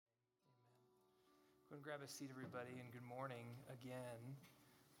and grab a seat, everybody, and good morning again.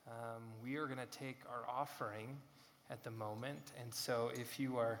 We are going to take our offering at the moment, and so if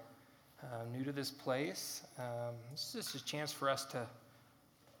you are new to this place, this is just a chance for us to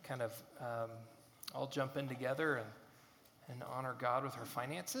kind of all jump in together and honor God with our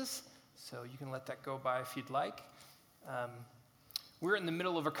finances. So you can let that go by if you'd like. We're in the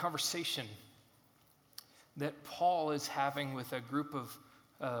middle of a conversation that Paul is having with a group of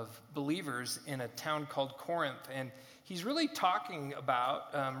believers in a town called Corinth. And he's really talking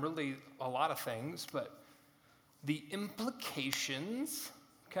about really a lot of things, but the implications,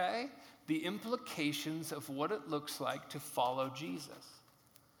 okay? The implications of what it looks like to follow Jesus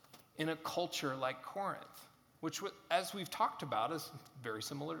in a culture like Corinth, which, as we've talked about, is very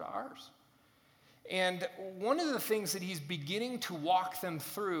similar to ours. And one of the things that he's beginning to walk them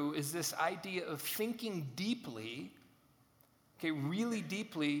through is this idea of thinking deeply, really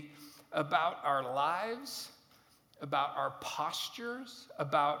deeply about our lives, about our postures,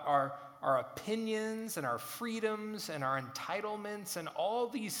 about our opinions and our freedoms and our entitlements and all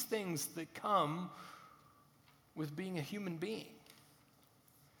these things that come with being a human being.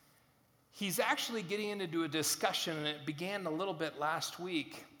 He's actually getting into a discussion, and it began a little bit last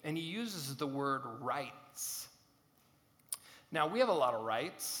week, and he uses the word rights. Now, we have a lot of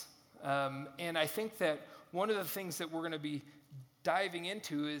rights, and I think that one of the things that we're going to be diving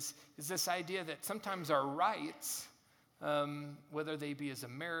into is this idea that sometimes our rights, whether they be as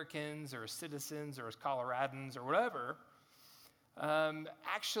Americans or as citizens or as Coloradans or whatever,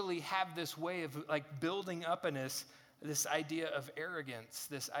 actually have this way of like building up in us this idea of arrogance,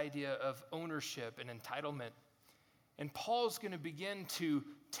 this idea of ownership and entitlement. And Paul's going to begin to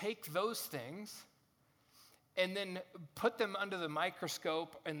take those things and then put them under the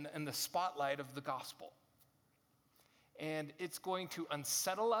microscope and the spotlight of the gospel. And it's going to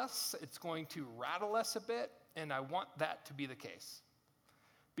unsettle us, it's going to rattle us a bit, and I want that to be the case.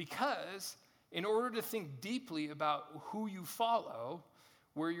 Because in order to think deeply about who you follow,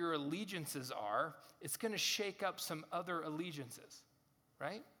 where your allegiances are, it's going to shake up some other allegiances,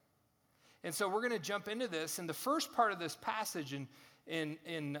 right? And so we're going to jump into this. In the first part of this passage in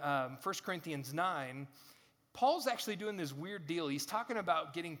 1 Corinthians 9, Paul's actually doing this weird deal. He's talking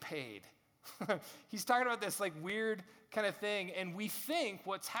about getting paid. He's talking about this like weird kind of thing. And we think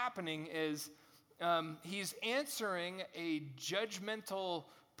what's happening is he's answering a judgmental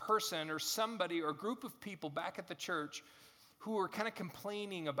person or somebody or group of people back at the church who are kind of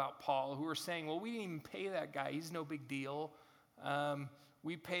complaining about Paul, who are saying, well, we didn't even pay that guy. He's no big deal.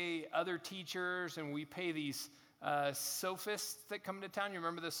 We pay other teachers, and we pay these sophists that come to town. You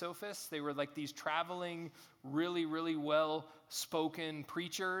remember the sophists? They were like these traveling, really, really well-spoken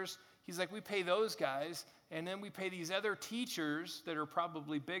preachers. He's like, we pay those guys, and then we pay these other teachers that are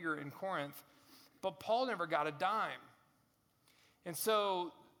probably bigger in Corinth. But Paul never got a dime. And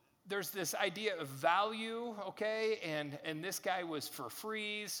so there's this idea of value, okay, and this guy was for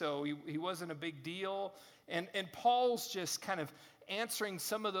free, so he wasn't a big deal. And Paul's just kind of answering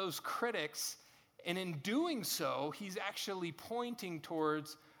some of those critics, and in doing so, he's actually pointing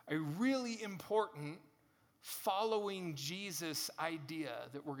towards a really important following Jesus idea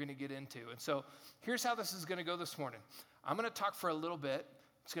that we're going to get into. And so here's how this is going to go this morning. I'm going to talk for a little bit.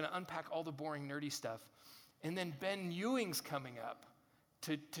 It's going to unpack all the boring, nerdy stuff. And then Ben Ewing's coming up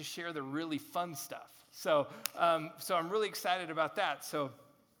to share the really fun stuff. So I'm really excited about that. So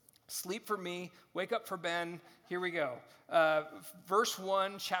sleep for me, wake up for Ben. Here we go. Verse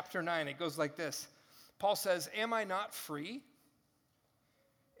 1, chapter 9, it goes like this. Paul says, am I not free?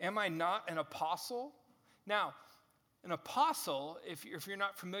 Am I not an apostle? Now, an apostle, if you're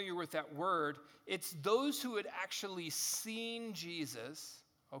not familiar with that word, it's those who had actually seen Jesus,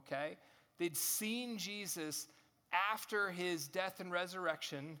 okay? They'd seen Jesus after his death and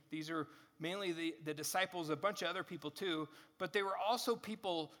resurrection. These are mainly the disciples, a bunch of other people too, but they were also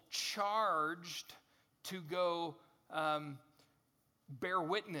people charged to go bear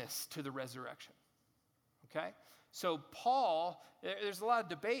witness to the resurrection, okay? So Paul, there's a lot of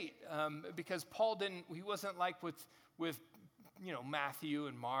debate because Paul he wasn't like with Matthew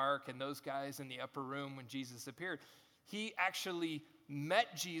and Mark and those guys in the upper room when Jesus appeared. He actually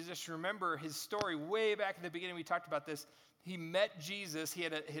met Jesus. Remember his story way back in the beginning. We talked about this. He met Jesus. He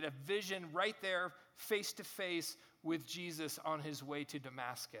had a vision right there, face to face with Jesus on his way to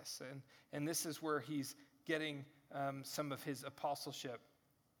Damascus. And this is where he's getting some of his apostleship.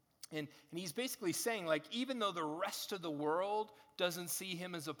 And he's basically saying, like, even though the rest of the world doesn't see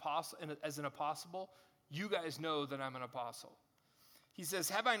him as an apostle, you guys know that I'm an apostle. He says,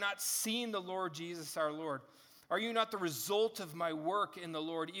 have I not seen the Lord Jesus our Lord? Are you not the result of my work in the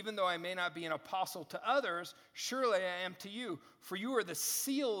Lord? Even though I may not be an apostle to others, surely I am to you. For you are the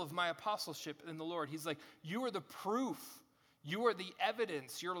seal of my apostleship in the Lord. He's like, you are the proof. You are the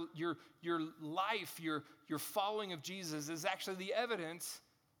evidence. Your life, your following of Jesus is actually the evidence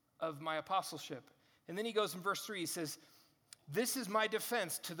of my apostleship. And then he goes in verse 3, he says, this is my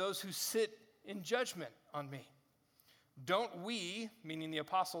defense to those who sit in judgment on me. Don't we, meaning the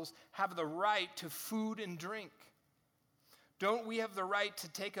apostles, have the right to food and drink? Don't we have the right to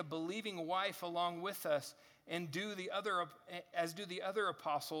take a believing wife along with us and do the other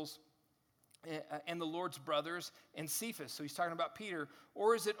apostles and the Lord's brothers and Cephas? So he's talking about Peter.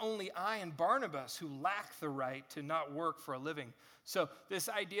 Or is it only I and Barnabas who lack the right to not work for a living? So this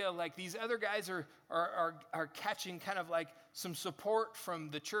idea, like these other guys are catching kind of like some support from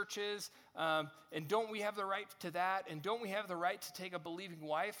the churches, and don't we have the right to that? And don't we have the right to take a believing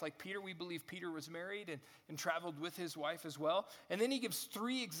wife? Like Peter, we believe Peter was married and traveled with his wife as well. And then he gives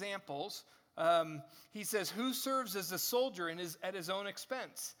 3 examples. He says, who serves as a soldier at his own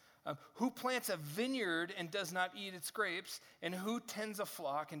expense? Who plants a vineyard and does not eat its grapes? And who tends a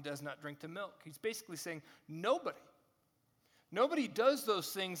flock and does not drink the milk? He's basically saying nobody. Nobody does those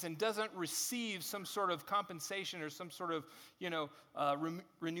things and doesn't receive some sort of compensation or some sort of,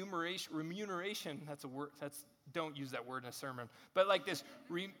 remuneration. That's a word. Don't use that word in a sermon. But like this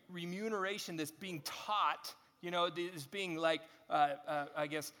remuneration that's being taught, is being like,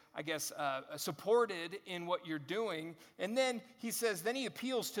 supported in what you're doing. And then he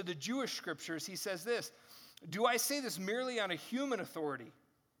appeals to the Jewish scriptures. He says this, do I say this merely on a human authority?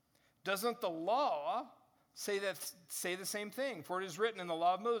 Doesn't the law say the same thing? For it is written in the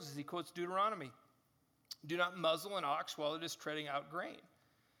law of Moses, he quotes Deuteronomy, do not muzzle an ox while it is treading out grain.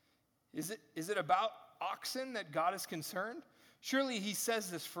 Is it about oxen that God is concerned? Surely he says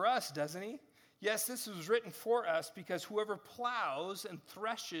this for us, doesn't he? Yes, this was written for us because whoever plows and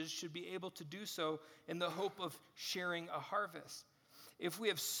threshes should be able to do so in the hope of sharing a harvest. If we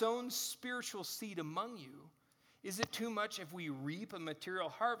have sown spiritual seed among you, is it too much if we reap a material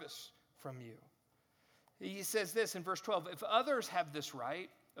harvest from you? He says this in verse 12, if others have this right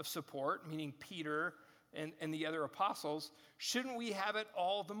of support, meaning Peter and the other apostles, shouldn't we have it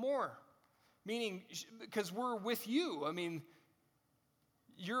all the more? Meaning, because we're with you. I mean,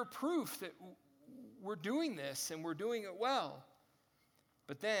 you're proof that we're doing this and we're doing it well.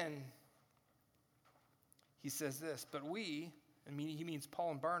 But then he says this, but we, he means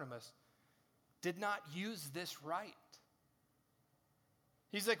Paul and Barnabas, did not use this right.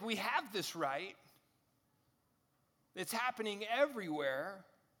 He's like, we have this right. It's happening everywhere,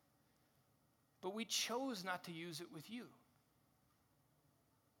 but we chose not to use it with you.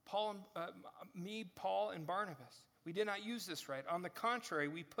 Paul and Barnabas, we did not use this right. On the contrary,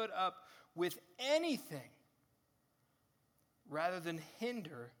 we put up with anything rather than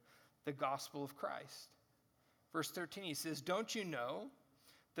hinder the gospel of Christ. Verse 13, he says, don't you know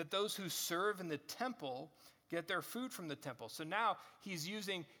that those who serve in the temple get their food from the temple? So now he's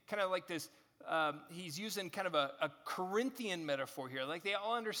using kind of like this, he's using kind of a Corinthian metaphor here. Like they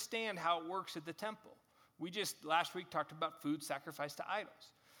all understand how it works at the temple. We just last week talked about food sacrificed to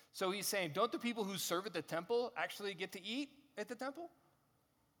idols. So he's saying, don't the people who serve at the temple actually get to eat at the temple?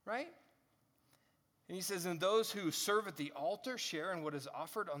 Right? And he says, and those who serve at the altar share in what is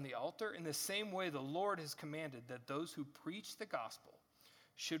offered on the altar. In the same way, the Lord has commanded that those who preach the gospel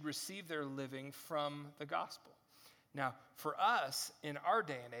should receive their living from the gospel. Now, for us, in our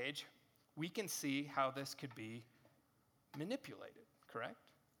day and age, we can see how this could be manipulated, correct?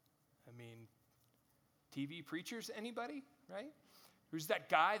 I mean, TV preachers, anybody, right? Who's that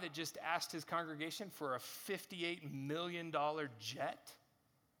guy that just asked his congregation for a $58 million jet?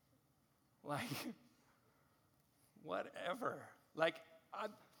 Like, whatever. Like,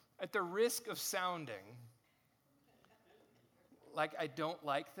 at the risk of sounding like I don't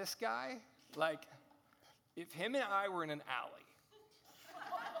like this guy, like, if him and I were in an alley,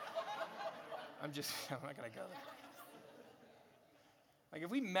 I'm not going to go there. Like, if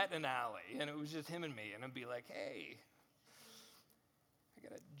we met in an alley and it was just him and me, and I'd be like, hey, I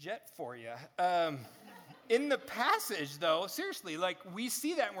got a jet for you. In the passage, though, seriously, like, we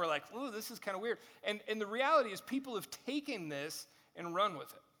see that and we're like, oh, this is kind of weird. And the reality is people have taken this and run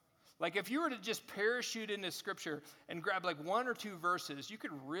with it. Like, if you were to just parachute into Scripture and grab like 1 or 2 verses, you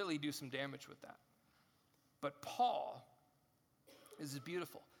could really do some damage with that. But Paul, this is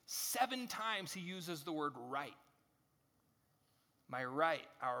beautiful. 7 times he uses the word right. My right,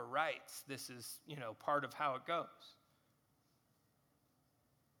 our rights. This is, part of how it goes.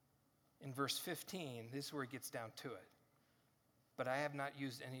 In verse 15, this is where it gets down to it. But I have not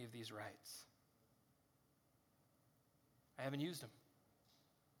used any of these rights. I haven't used them.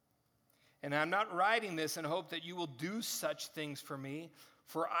 And I'm not writing this in hope that you will do such things for me,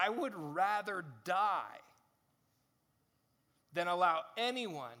 for I would rather die than allow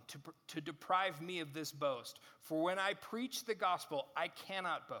anyone to deprive me of this boast. For when I preach the gospel, I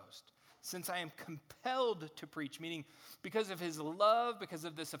cannot boast, since I am compelled to preach, meaning because of his love, because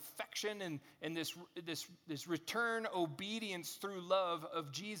of this affection and this return obedience through love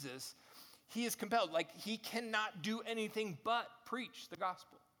of Jesus, he is compelled. Like, he cannot do anything but preach the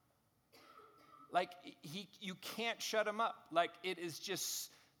gospel. Like, you can't shut him up. Like, it is just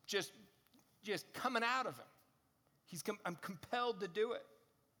coming out of him. I'm compelled to do it.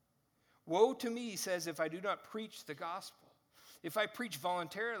 Woe to me, he says, if I do not preach the gospel. If I preach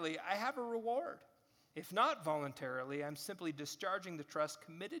voluntarily, I have a reward. If not voluntarily, I'm simply discharging the trust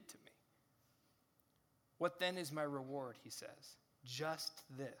committed to me. What then is my reward, he says? Just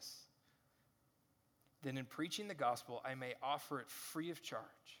this. Then in preaching the gospel, I may offer it free of charge,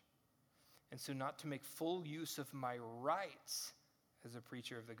 and so not to make full use of my rights as a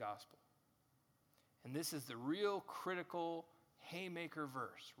preacher of the gospel. And this is the real critical haymaker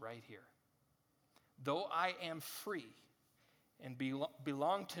verse right here. Though I am free and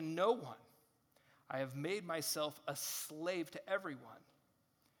belong to no one, I have made myself a slave to everyone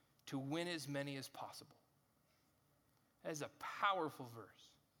to win as many as possible. That is a powerful verse.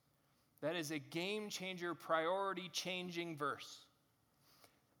 That is a game changer, priority changing verse.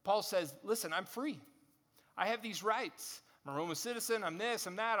 Paul says, listen, I'm free. I have these rights. I'm a Roman citizen, I'm this,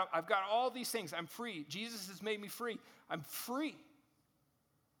 I'm that, I've got all these things. I'm free. Jesus has made me free. I'm free.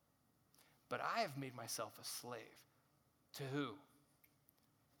 But I have made myself a slave. To who?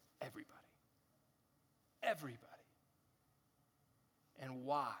 Everybody. Everybody. And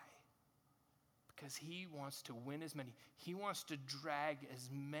why? Because he wants to win as many. He wants to drag as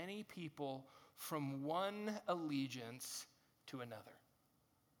many people from one allegiance to another.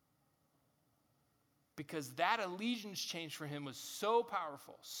 Because that allegiance change for him was so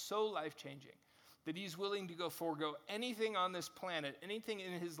powerful, so life-changing, that he's willing to forego anything on this planet, anything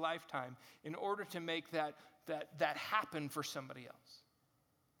in his lifetime, in order to make that happen for somebody else.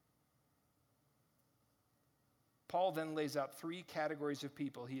 Paul then lays out 3 categories of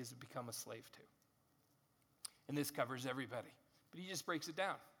people he has become a slave to. And this covers everybody. But he just breaks it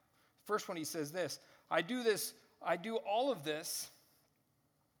down. First one, he says this, I do all of this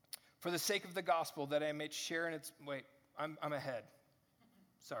for the sake of the gospel, that I may share in its... Wait, I'm ahead.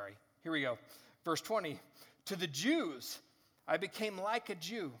 Sorry. Here we go. Verse 20. To the Jews, I became like a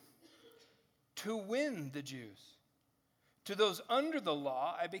Jew to win the Jews. To those under the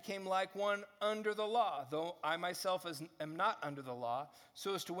law, I became like one under the law, though I myself am not under the law,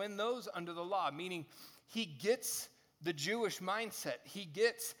 so as to win those under the law. Meaning, he gets the Jewish mindset. He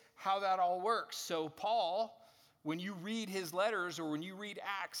gets how that all works. So Paul, when you read his letters or when you read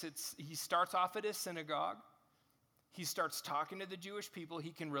Acts, he starts off at a synagogue. He starts talking to the Jewish people.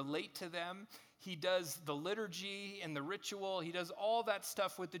 He can relate to them. He does the liturgy and the ritual. He does all that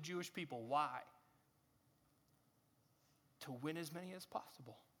stuff with the Jewish people. Why? To win as many as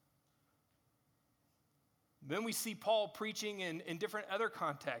possible. Then we see Paul preaching in different other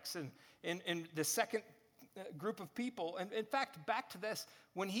contexts. And in the second group of people, and in fact, back to this,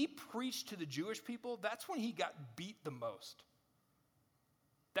 when he preached to the Jewish people, that's when he got beat the most.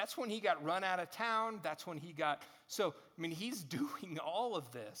 That's when he got run out of town. That's when he got, he's doing all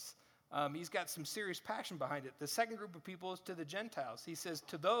of this. He's got some serious passion behind it. The second group of people is to the Gentiles. He says,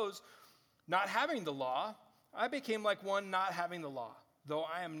 to those not having the law, I became like one not having the law, though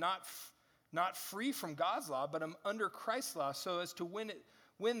I am not free from God's law, but I'm under Christ's law, so as to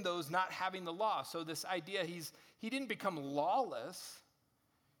win those not having the law. So this idea, he didn't become lawless.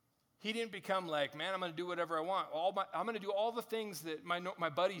 He didn't become like, man, I'm going to do whatever I want. I'm going to do all the things that my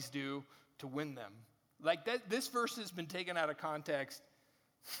buddies do to win them. Like that, this verse has been taken out of context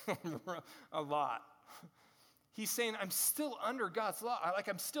a lot. He's saying, I'm still under God's law.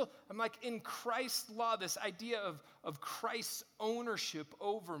 I'm like in Christ's law. This idea of Christ's ownership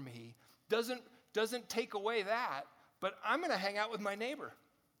over me doesn't take away that, but I'm going to hang out with my neighbor.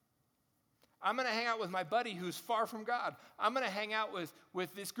 I'm going to hang out with my buddy who's far from God. I'm going to hang out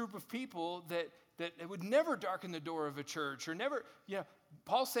with this group of people that would never darken the door of a church or never,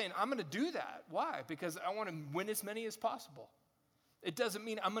 Paul's saying, I'm going to do that. Why? Because I want to win as many as possible. It doesn't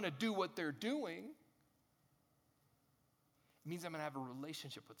mean I'm going to do what they're doing. It means I'm going to have a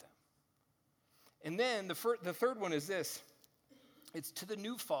relationship with them. And then the third one is this. It's to the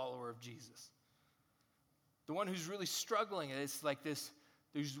new follower of Jesus. The one who's really struggling. It's like this,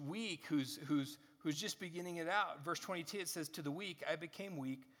 who's weak, who's just beginning it out. Verse 22, it says, to the weak, I became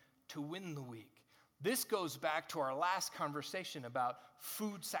weak to win the weak. This goes back to our last conversation about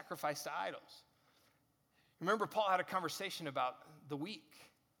food sacrificed to idols. Remember, Paul had a conversation about the weak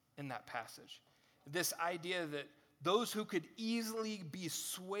in that passage. This idea that those who could easily be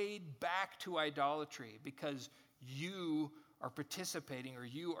swayed back to idolatry because you are participating or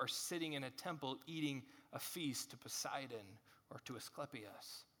you are sitting in a temple eating a feast to Poseidon or to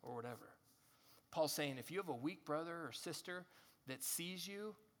Asclepius or whatever. Paul's saying if you have a weak brother or sister that sees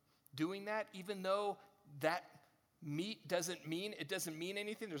you doing that, even though that meat doesn't mean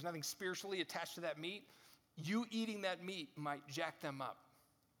anything, there's nothing spiritually attached to that meat, you eating that meat might jack them up.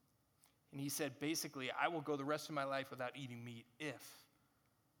 And he said, basically, I will go the rest of my life without eating meat if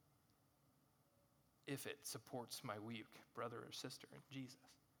it supports my weak brother or sister in Jesus.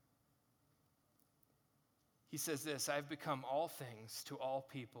 He says this, I've become all things to all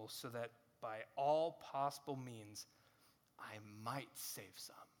people so that by all possible means I might save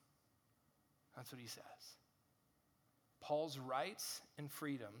some. That's what he says. Paul's rights and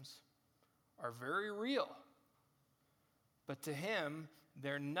freedoms are very real, but to him,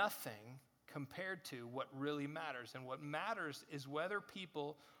 they're nothing compared to what really matters. And what matters is whether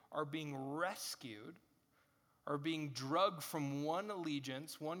people are being rescued or being drugged from one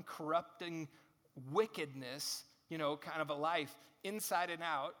allegiance, one corrupting wickedness, kind of a life inside and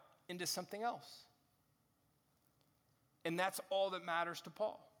out into something else. And that's all that matters to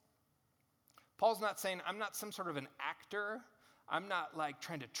Paul. Paul's not saying, I'm not some sort of an actor. I'm not like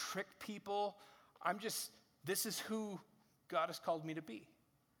trying to trick people. This is who God has called me to be.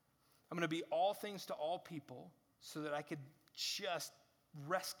 I'm going to be all things to all people so that I could just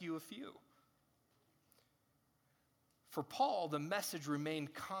rescue a few. For Paul, the message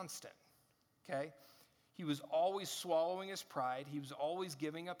remained constant, okay? He was always swallowing his pride. He was always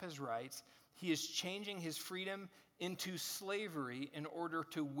giving up his rights. He is changing his freedom into slavery in order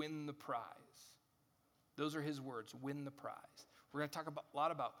to win the prize. Those are his words, win the prize. We're going to talk a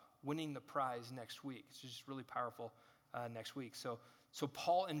lot about winning the prize next week. It's just really powerful next week. So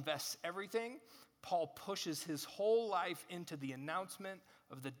Paul invests everything. Paul pushes his whole life into the announcement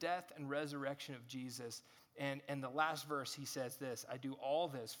of the death and resurrection of Jesus. And the last verse, he says this, I do all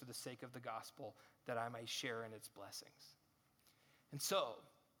this for the sake of the gospel, that I may share in its blessings. And so,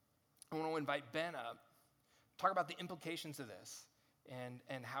 I want to invite Ben up, talk about the implications of this,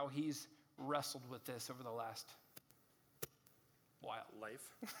 and how he's wrestled with this over the last while. Life.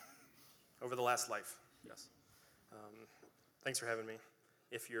 Over the last life, yes. Thanks for having me.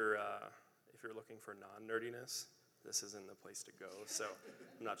 If you're looking for non-nerdiness, this isn't the place to go. So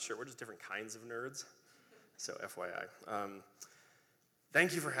I'm not sure. We're just different kinds of nerds. So FYI.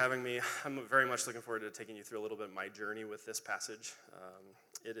 Thank you for having me. I'm very much looking forward to taking you through a little bit of my journey with this passage.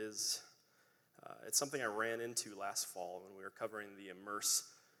 It's something I ran into last fall when we were covering the Immerse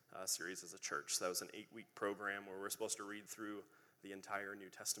series as a church. So that was an 8-week program where we're supposed to read through the entire New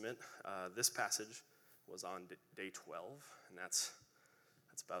Testament. This passage was on day 12, and that's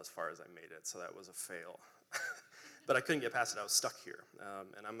about as far as I made it, so that was a fail. But I couldn't get past it. I was stuck here.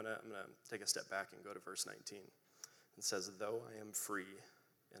 And I'm gonna take a step back and go to verse 19. It says, though I am free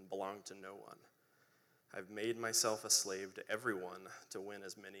and belong to no one, I've made myself a slave to everyone to win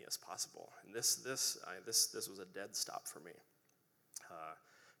as many as possible. And this was a dead stop for me.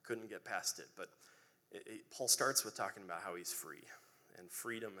 Couldn't get past it. But Paul starts with talking about how he's free. And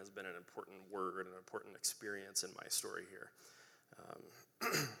freedom has been an important word, an important experience in my story here.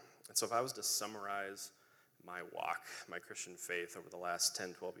 And so if I was to summarize my walk, my Christian faith over the last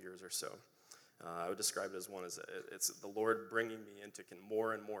 10, 12 years or so, I would describe it as it's the Lord bringing me into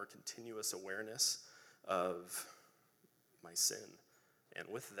more and more continuous awareness of my sin. And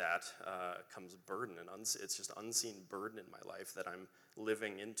with that comes burden, and it's just unseen burden in my life that I'm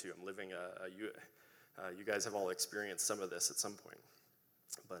living into. I'm living you guys have all experienced some of this at some point.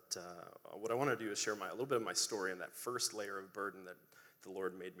 But what I want to do is share a little bit of my story and that first layer of burden that the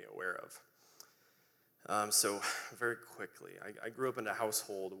Lord made me aware of. So very quickly, I grew up in a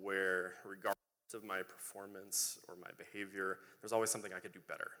household where, regardless of my performance or my behavior, there's always something I could do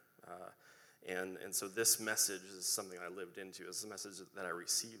better. And so this message is something I lived into. This message that I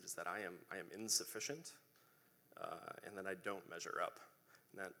received is that I am insufficient, and that I don't measure up.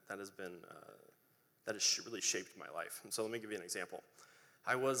 And that has really shaped my life. And so let me give you an example.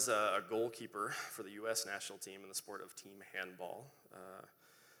 I was a goalkeeper for the U.S. national team in the sport of team handball.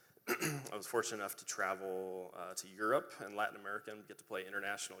 I was fortunate enough to travel to Europe and Latin America and get to play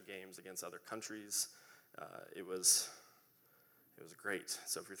international games against other countries. It was great.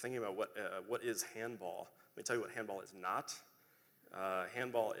 So if you're thinking about what is handball, let me tell you what handball is not.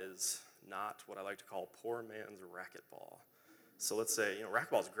 Handball is not what I like to call poor man's racquetball. So let's say,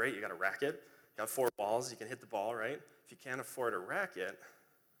 racquetball is great. You got a racket. got 4 balls, you can hit the ball, right? If you can't afford a racket,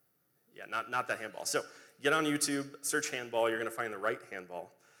 yeah, not that handball. So get on YouTube, search handball, you're going to find the right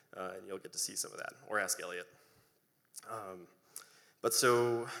handball, and you'll get to see some of that, or ask Elliot.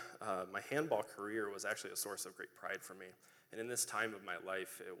 My handball career was actually a source of great pride for me. And in this time of my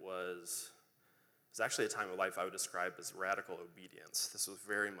life, it was actually a time of life I would describe as radical obedience. This was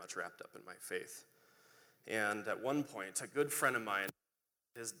very much wrapped up in my faith. And at one point, a good friend of mine,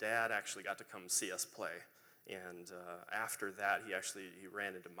 his dad actually got to come see us play. And after that, he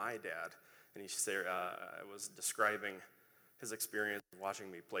ran into my dad, and I was describing his experience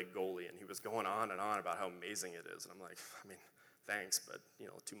watching me play goalie, and he was going on and on about how amazing it is. And I'm like, thanks, but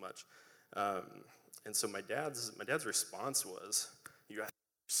too much. And so my dad's response was, "You're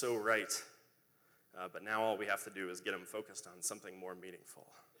so right, but now all we have to do is get him focused on something more meaningful."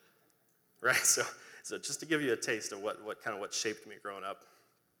 Right. So just to give you a taste of what shaped me growing up.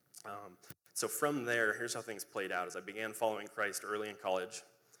 So from there, here's how things played out. As I began following Christ early in college,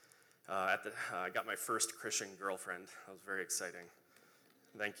 I got my first Christian girlfriend. That was very exciting.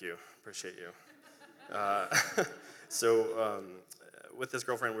 Thank you. Appreciate you. With this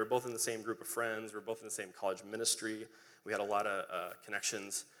girlfriend, we were both in the same group of friends. We were both in the same college ministry. We had a lot of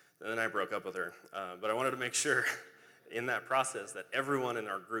connections. And then I broke up with her. But I wanted to make sure in that process that everyone in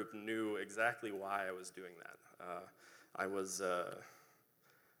our group knew exactly why I was doing that. I was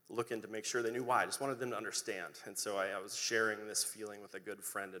looking to make sure they knew why. I just wanted them to understand. And so I was sharing this feeling with a good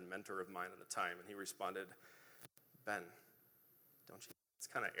friend and mentor of mine at the time. And he responded, "Ben, don't you think it's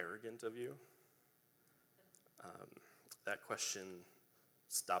kind of arrogant of you?" That question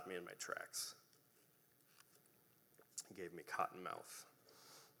stopped me in my tracks. It gave me cotton mouth.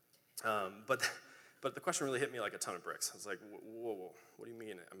 But the question really hit me like a ton of bricks. I was like, whoa, what do you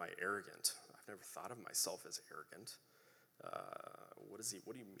mean, am I arrogant? I've never thought of myself as arrogant. What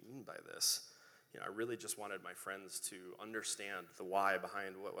do you mean by this? I really just wanted my friends to understand the why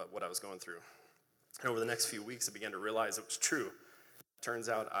behind what I was going through. And over the next few weeks, I began to realize it was true. Turns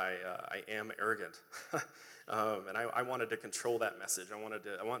out I am arrogant. And I wanted to control that message.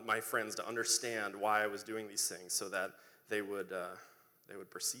 I want my friends to understand why I was doing these things so that they would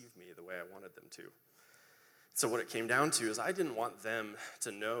perceive me the way I wanted them to. So what it came down to is I didn't want them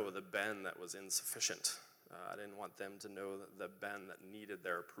to know the Ben that was insufficient. I didn't want them to know the Ben that needed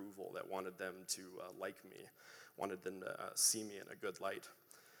their approval, that wanted them to like me, wanted them to see me in a good light.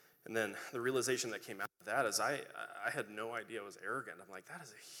 And then the realization that came out of that is I had no idea I was arrogant. I'm like, that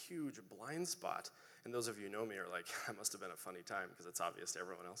is a huge blind spot. And those of you who know me are like, that must have been a funny time because it's obvious to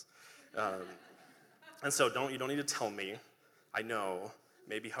everyone else. And so you don't need to tell me. I know.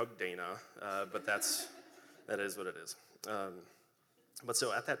 Maybe hug Dana, but that is what it is. But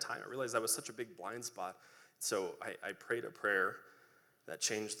so at that time, I realized that was such a big blind spot. So I prayed a prayer that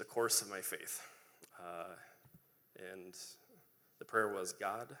changed the course of my faith. And the prayer was,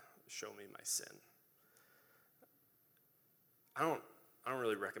 "God, show me my sin." I don't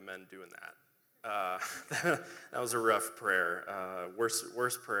really recommend doing that. That was a rough prayer,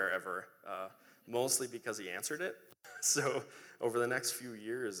 worst prayer ever, mostly because he answered it. So over the next few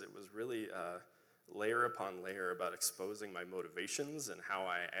years, it was really layer upon layer about exposing my motivations and how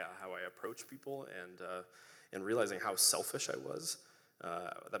I approach people, and realizing how selfish I was,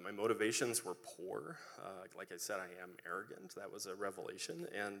 that my motivations were poor. Like I said, I am arrogant. That was a revelation,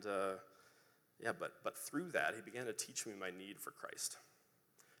 and but through that, he began to teach me my need for Christ.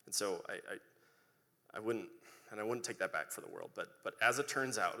 And so I wouldn't take that back for the world. But as it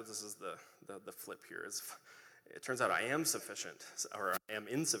turns out, this is the flip here. It turns out I am sufficient, or I am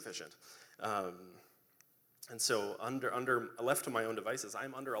insufficient. And so left to my own devices,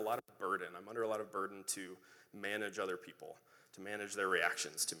 I'm under a lot of burden. I'm under a lot of burden to manage other people, to manage their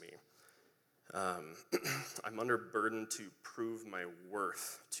reactions to me. I'm under burden to prove my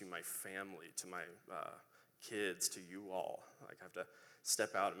worth to my family, to my kids, to you all. Like I have to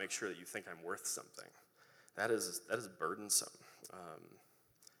step out and make sure that you think I'm worth something. That is burdensome.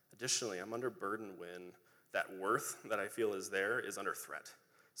 Additionally, I'm under burden when that worth that I feel is there is under threat.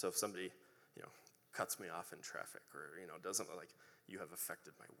 So if somebody, cuts me off in traffic, or doesn't, like, you have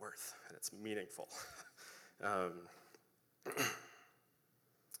affected my worth, and it's meaningful.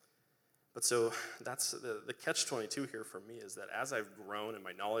 But so that's the catch-22 here for me, is that as I've grown in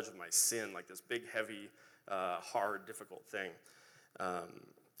my knowledge of my sin, like this big, heavy, hard, difficult thing,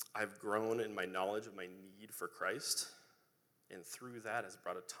 I've grown in my knowledge of my need for Christ, and through that has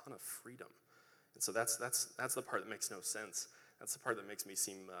brought a ton of freedom. And so that's the part that makes no sense. That's the part that makes me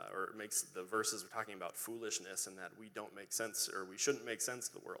seem, or makes the verses we're talking about foolishness, and that we don't make sense, or we shouldn't make sense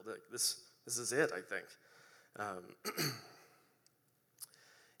to the world. Like this is it, I think.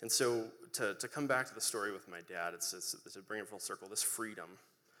 And so to come back to the story with my dad, it's to bring it full circle, this freedom,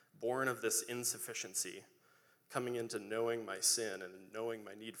 born of this insufficiency, coming into knowing my sin and knowing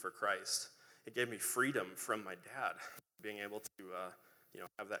my need for Christ, it gave me freedom from my dad, being able to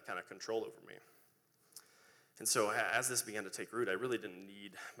have that kind of control over me. And so as this began to take root, I really didn't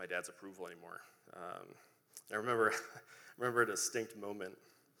need my dad's approval anymore. I remember a distinct moment.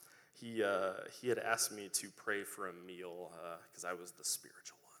 He had asked me to pray for a meal because I was the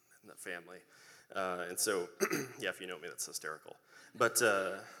spiritual one in the family. And so, yeah, if you know me, that's hysterical. But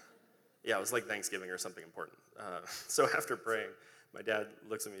yeah, it was like Thanksgiving or something important. So after praying, my dad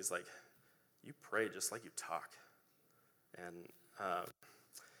looks at me, he's like, "You pray just like you talk." And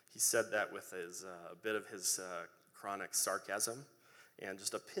he said that with a bit of his chronic sarcasm and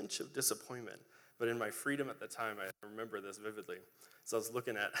just a pinch of disappointment. But in my freedom at the time, I remember this vividly. So I was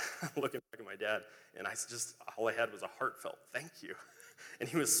looking back at my dad, and all I had was a heartfelt thank you. And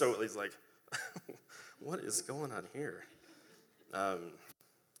he's like, "What is going on here?"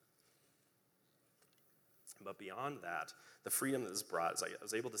 But beyond that, the freedom that this brought is I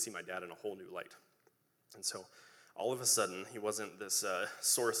was able to see my dad in a whole new light. And so all of a sudden, he wasn't this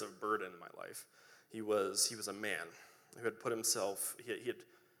source of burden in my life. He was a man who had put himself,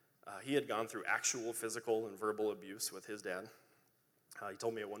 he had gone through actual physical and verbal abuse with his dad. He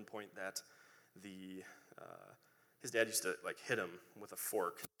told me at one point that his dad used to hit him with a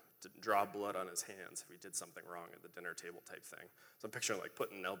fork to draw blood on his hands if he did something wrong at the dinner table type thing. So I'm picturing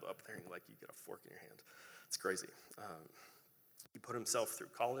putting an elbow up there and you get a fork in your hand. It's crazy. He put himself through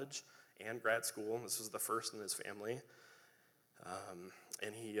college and grad school. This was the first in his family.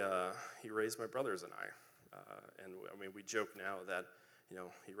 And he raised my brothers and I. And we joke now that,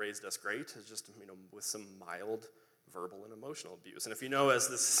 he raised us great. It's just, with some mild verbal and emotional abuse. And if you know us,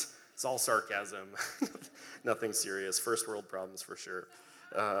 it's all sarcasm, nothing serious, first world problems for sure.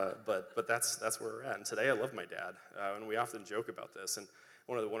 But that's where we're at. And today I love my dad. And we often joke about this. And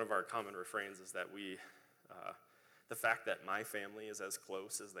one of our common refrains is that the fact that my family is as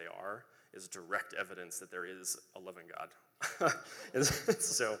close as they are is direct evidence that there is a loving God. And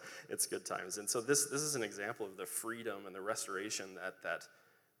so it's good times. And so this is an example of the freedom and the restoration that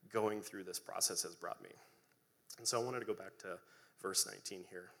going through this process has brought me. And so I wanted to go back to verse 19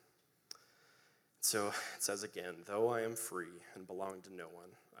 here. So it says again, "Though I am free and belong to no one,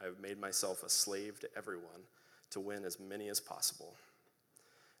 I have made myself a slave to everyone to win as many as possible."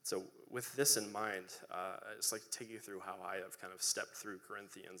 So with this in mind, I'd just like to take you through how I have kind of stepped through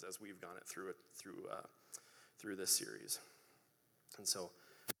Corinthians as we've gone through this series. And so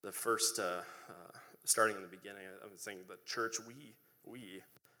the first, starting in the beginning, I'm saying the church, we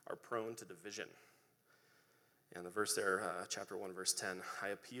are prone to division. And the verse there, chapter 1, verse 10, "I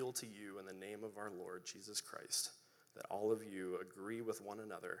appeal to you in the name of our Lord Jesus Christ, that all of you agree with one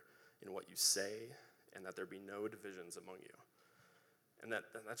another in what you say, and that there be no divisions among you." And that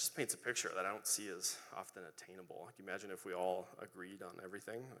just paints a picture that I don't see as often attainable. Imagine if we all agreed on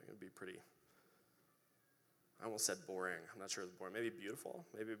everything. It would be pretty, I almost said boring. I'm not sure it's boring. Maybe beautiful.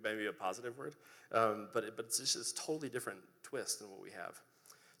 Maybe a positive word. But it's just this totally different twist than what we have.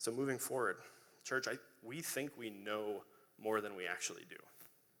 So moving forward, church, we think we know more than we actually do.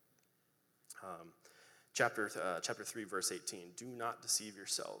 Chapter 3, verse 18, "Do not deceive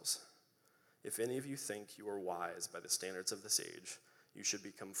yourselves. If any of you think you are wise by the standards of this age, you should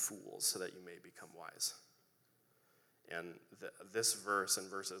become fools so that you may become wise." And this verse and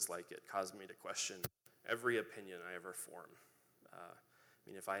verses like it caused me to question every opinion I ever form.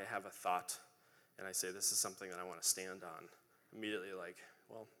 If I have a thought and I say this is something that I want to stand on, immediately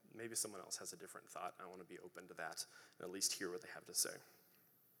well, maybe someone else has a different thought. I want to be open to that and at least hear what they have to say.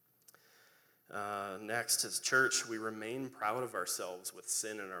 Next, as church, we remain proud of ourselves with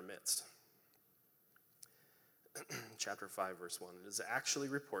sin in our midst. Chapter 5, verse 1, "It is actually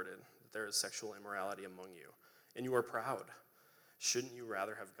reported that there is sexual immorality among you, and you are proud. Shouldn't you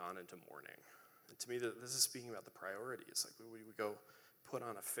rather have gone into mourning?" And to me, this is speaking about the priorities. We go put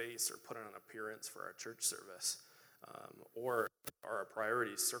on a face or put on an appearance for our church service, or are our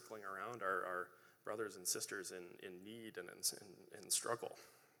priorities circling around our brothers and sisters in need and in struggle?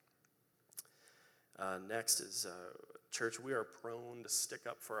 Next is, church, we are prone to stick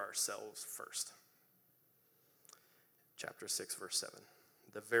up for ourselves first. Chapter 6, verse 7.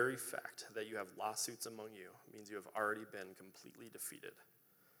 "The very fact that you have lawsuits among you means you have already been completely defeated."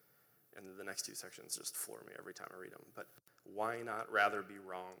 And the next two sections just floor me every time I read them. But why not rather be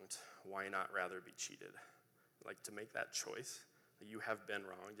wronged? Why not rather be cheated? To make that choice, that you have been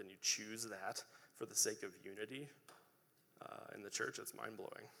wronged and you choose that for the sake of unity in the church, it's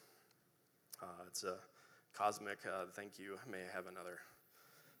mind-blowing. It's a cosmic thank you, may I have another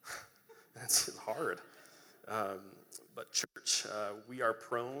It's hard. But church, we are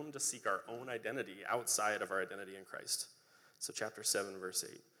prone to seek our own identity outside of our identity in Christ. So chapter 7, verse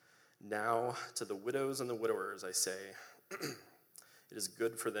 8. Now to the widows and the widowers I say, it is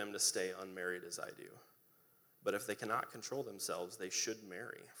good for them to stay unmarried as I do. But if they cannot control themselves, they should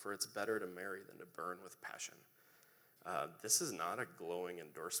marry, for it's better to marry than to burn with passion. This is not a glowing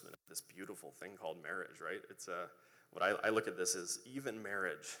endorsement of this beautiful thing called marriage, right? It's what I look at this as even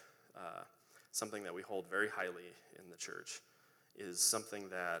marriage, something that we hold very highly in the church, is something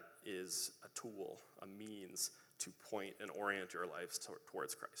that is a tool, a means to point and orient your lives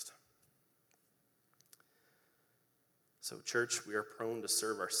towards Christ. So church, we are prone to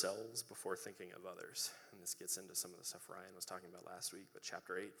serve ourselves before thinking of others. And this gets into some of the stuff Ryan was talking about last week, but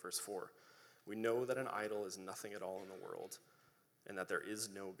chapter 8, verse 4. We know that an idol is nothing at all in the world, and that there is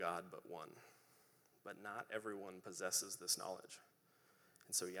no God but one. But not everyone possesses this knowledge.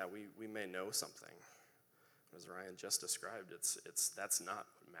 And so, yeah, we may know something. As Ryan just described, that's not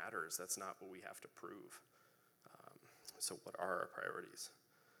what matters. That's not what we have to prove. So what are our priorities?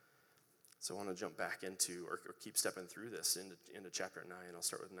 So I want to jump back into, or keep stepping through this into chapter 9. I'll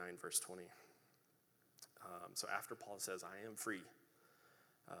start with 9, verse 20. So after Paul says, I am free,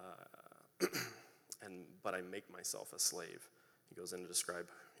 but I make myself a slave. He goes in to describe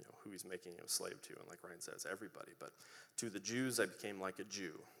who he's making him a slave to. And like Ryan says, everybody. But to the Jews, I became like a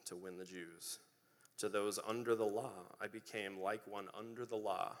Jew to win the Jews. To those under the law, I became like one under the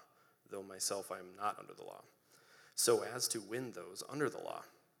law, though myself I am not under the law, so as to win those under the law.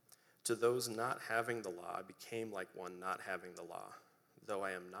 To those not having the law, I became like one not having the law, though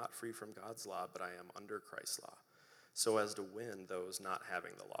I am not free from God's law, but I am under Christ's law, so as to win those not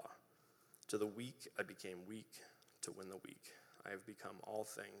having the law. To the weak, I became weak to win the weak. I have become all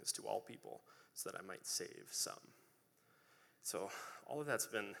things to all people, so that I might save some. So all of that's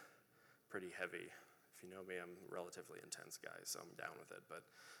been pretty heavy. If you know me, I'm a relatively intense guy, so I'm down with it.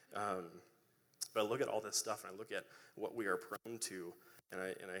 But I look at all this stuff, and I look at what we are prone to, and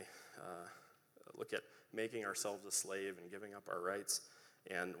I look at making ourselves a slave and giving up our rights.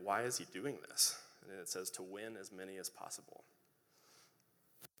 And why is he doing this? And it says to win as many as possible.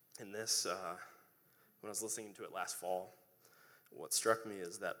 And this, when I was listening to it last fall, what struck me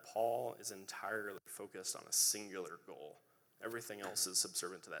is that Paul is entirely focused on a singular goal. Everything else is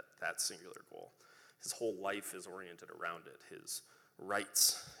subservient to that singular goal. His whole life is oriented around it. His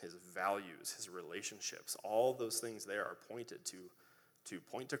rights, his values, his relationships, all those things there are pointed to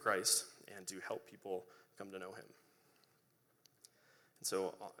point to Christ and to help people come to know him. And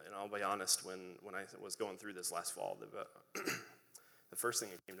so, and I'll be honest, when I was going through this last fall, the first thing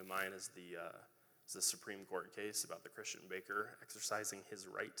that came to mind is the Supreme Court case about the Christian baker exercising his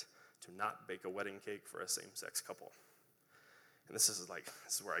right to not bake a wedding cake for a same-sex couple. And this is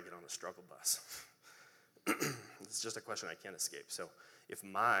where I get on the struggle bus. It's just a question I can't escape. So if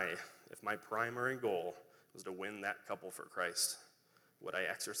my primary goal was to win that couple for Christ, would I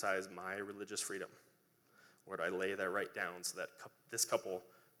exercise my religious freedom? Or would I lay that right down so that this couple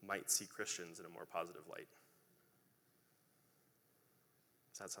might see Christians in a more positive light?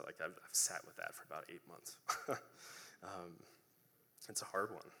 So that's how I've sat with that for about 8 months. It's a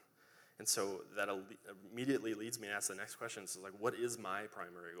hard one. And so that immediately leads me to ask the next question. So what is my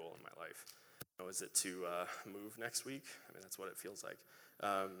primary goal in my life? Is it to move next week? I mean, that's what it feels like.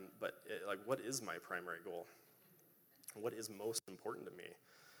 But what is my primary goal? What is most important to me?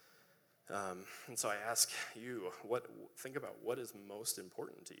 And so I ask you, think about what is most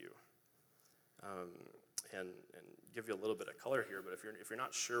important to you. And give you a little bit of color here, but if you're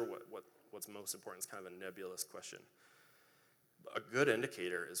not sure what's most important, it's kind of a nebulous question. A good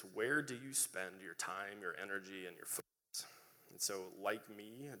indicator is where do you spend your time, your energy, and your focus? And so, like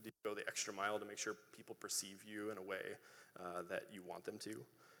me, do you go the extra mile to make sure people perceive you in a way that you want them to?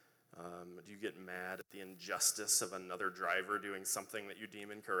 Do you get mad at the injustice of another driver doing something that you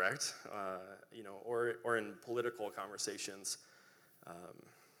deem incorrect? Or in political conversations,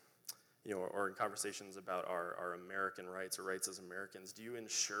 or in conversations about our American rights or rights as Americans, do you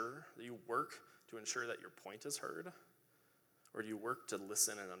work to ensure that your point is heard? Or do you work to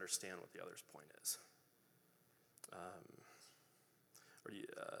listen and understand what the other's point is? Or do you,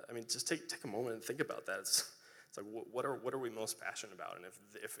 just take a moment and think about that. It's like, what are we most passionate about? And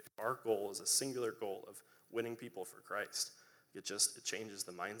if our goal is a singular goal of winning people for Christ, it changes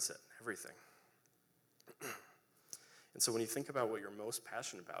the mindset and everything. And so when you think about what you're most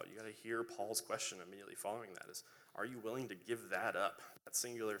passionate about, you got to hear Paul's question immediately following that is, are you willing to give that up? That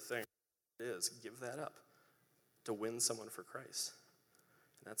singular thing is, give that up to win someone for Christ.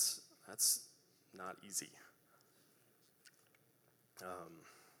 And that's not easy.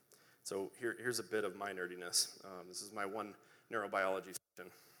 So here's a bit of my nerdiness. This is my one neurobiology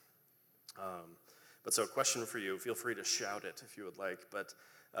section. But so a question for you, feel free to shout it if you would like, but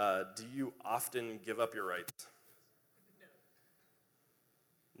do you often give up your rights?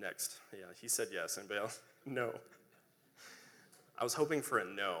 No. Next. Yeah, he said yes. Anybody else? No. I was hoping for a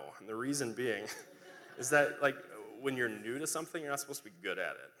no, and the reason being is that, like, when you're new to something, you're not supposed to be good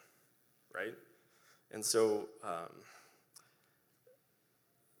at it, right? And so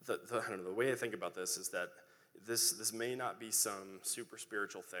the way I think about this is that this may not be some super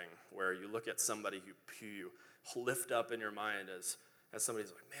spiritual thing where you look at somebody who you lift up in your mind as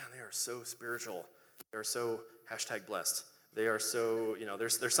somebody's like, man, they are so spiritual. They're so #blessed. They are so,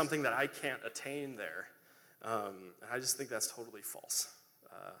 there's something that I can't attain there. And I just think that's totally false.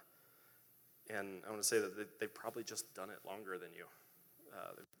 And I want to say that they've probably just done it longer than you.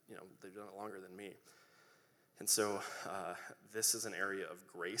 They've done it longer than me. And so this is an area of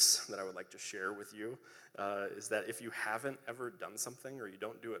grace that I would like to share with you, is that if you haven't ever done something or you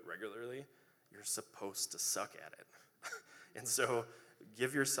don't do it regularly, you're supposed to suck at it. And so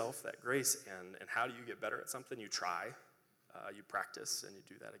give yourself that grace. And how do you get better at something? You try, you practice, and you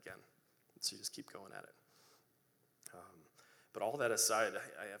do that again. And so you just keep going at it. But all that aside,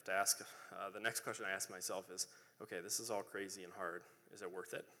 I have to ask, the next question I ask myself is, okay, this is all crazy and hard. Is it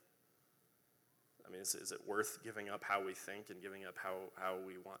worth it? I mean, is it worth giving up how we think and giving up how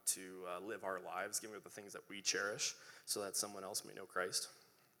we want to live our lives, giving up the things that we cherish so that someone else may know Christ?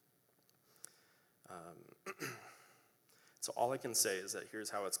 So all I can say is that here's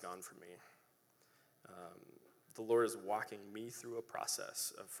how it's gone for me. The Lord is walking me through a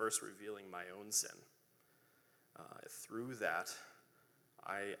process of first revealing my own sin. Through that,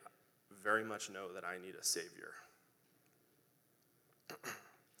 I very much know that I need a Savior.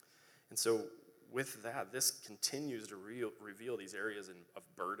 And so with that, this continues to reveal these areas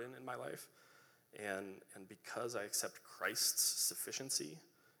of burden in my life. And because I accept Christ's sufficiency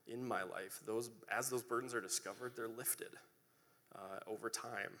in my life, as those burdens are discovered, they're lifted over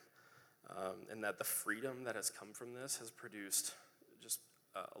time. And that the freedom that has come from this has produced just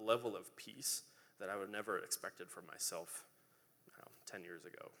a level of peace that I would never expected for myself 10 years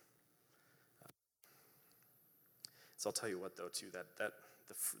ago. So I'll tell you what, though, too, that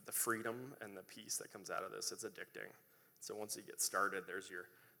the freedom and the peace that comes out of this, it's addicting. So once you get started, there's your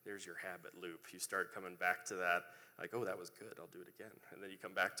habit loop. You start coming back to that, like, oh, that was good, I'll do it again. And then you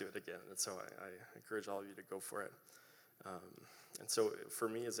come back to it again. And so I encourage all of you to go for it. And so for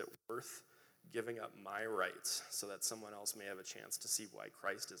me, is it worth giving up my rights so that someone else may have a chance to see why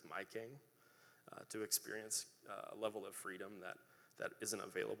Christ is my king, to experience a level of freedom that isn't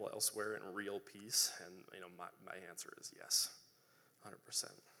available elsewhere in real peace? And my answer is yes, 100%.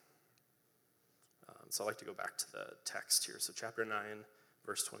 So I'd like to go back to the text here. So chapter 9,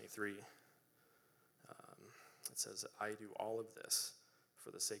 verse 23, it says, I do all of this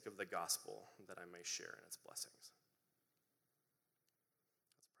for the sake of the gospel, that I may share in its blessings.